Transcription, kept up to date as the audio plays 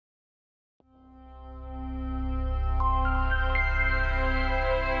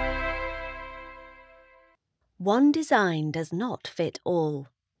One design does not fit all.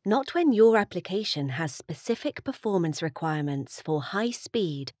 Not when your application has specific performance requirements for high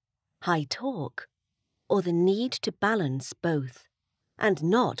speed, high torque, or the need to balance both. And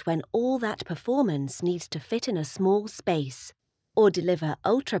not when all that performance needs to fit in a small space or deliver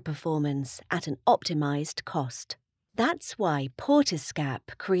ultra performance at an optimized cost. That's why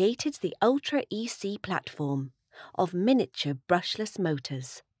Portescap created the Ultra EC platform of miniature brushless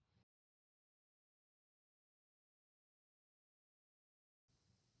motors.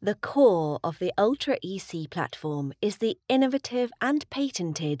 The core of the Ultra EC platform is the innovative and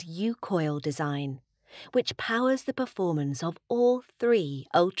patented U-Coil design, which powers the performance of all three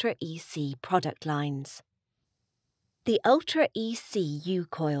Ultra EC product lines. The Ultra EC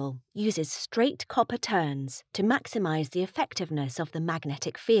U-Coil uses straight copper turns to maximize the effectiveness of the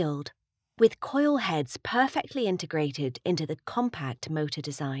magnetic field, with coil heads perfectly integrated into the compact motor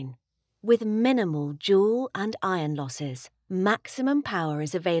design. With minimal joule and iron losses, maximum power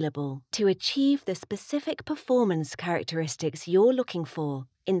is available to achieve the specific performance characteristics you're looking for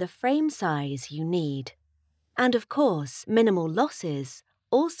in the frame size you need. And of course, minimal losses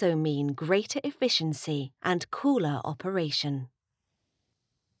also mean greater efficiency and cooler operation.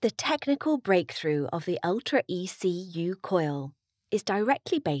 The technical breakthrough of the Ultra ECU coil is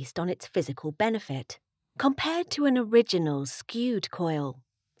directly based on its physical benefit. Compared to an original skewed coil,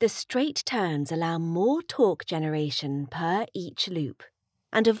 the straight turns allow more torque generation per each loop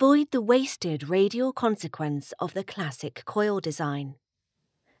and avoid the wasted radial consequence of the classic coil design.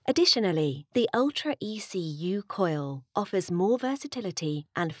 Additionally, the Ultra ECU coil offers more versatility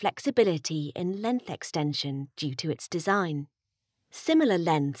and flexibility in length extension due to its design. Similar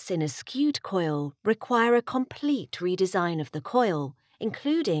lengths in a skewed coil require a complete redesign of the coil,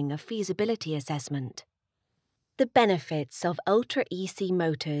 including a feasibility assessment. The benefits of Ultra EC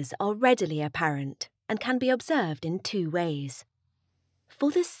motors are readily apparent and can be observed in two ways.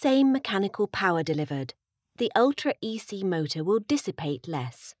 For the same mechanical power delivered, the Ultra EC motor will dissipate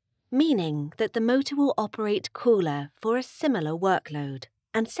less, meaning that the motor will operate cooler for a similar workload.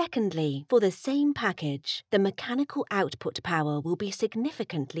 And secondly, for the same package, the mechanical output power will be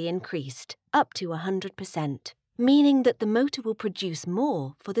significantly increased, up to 100%, meaning that the motor will produce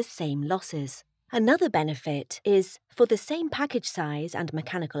more for the same losses. Another benefit is, for the same package size and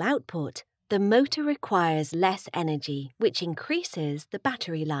mechanical output, the motor requires less energy, which increases the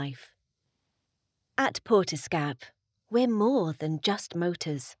battery life. At Portescap, we're more than just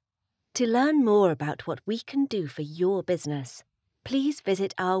motors. To learn more about what we can do for your business, please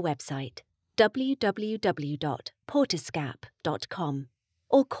visit our website, www.portescap.com,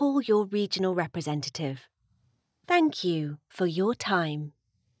 or call your regional representative. Thank you for your time.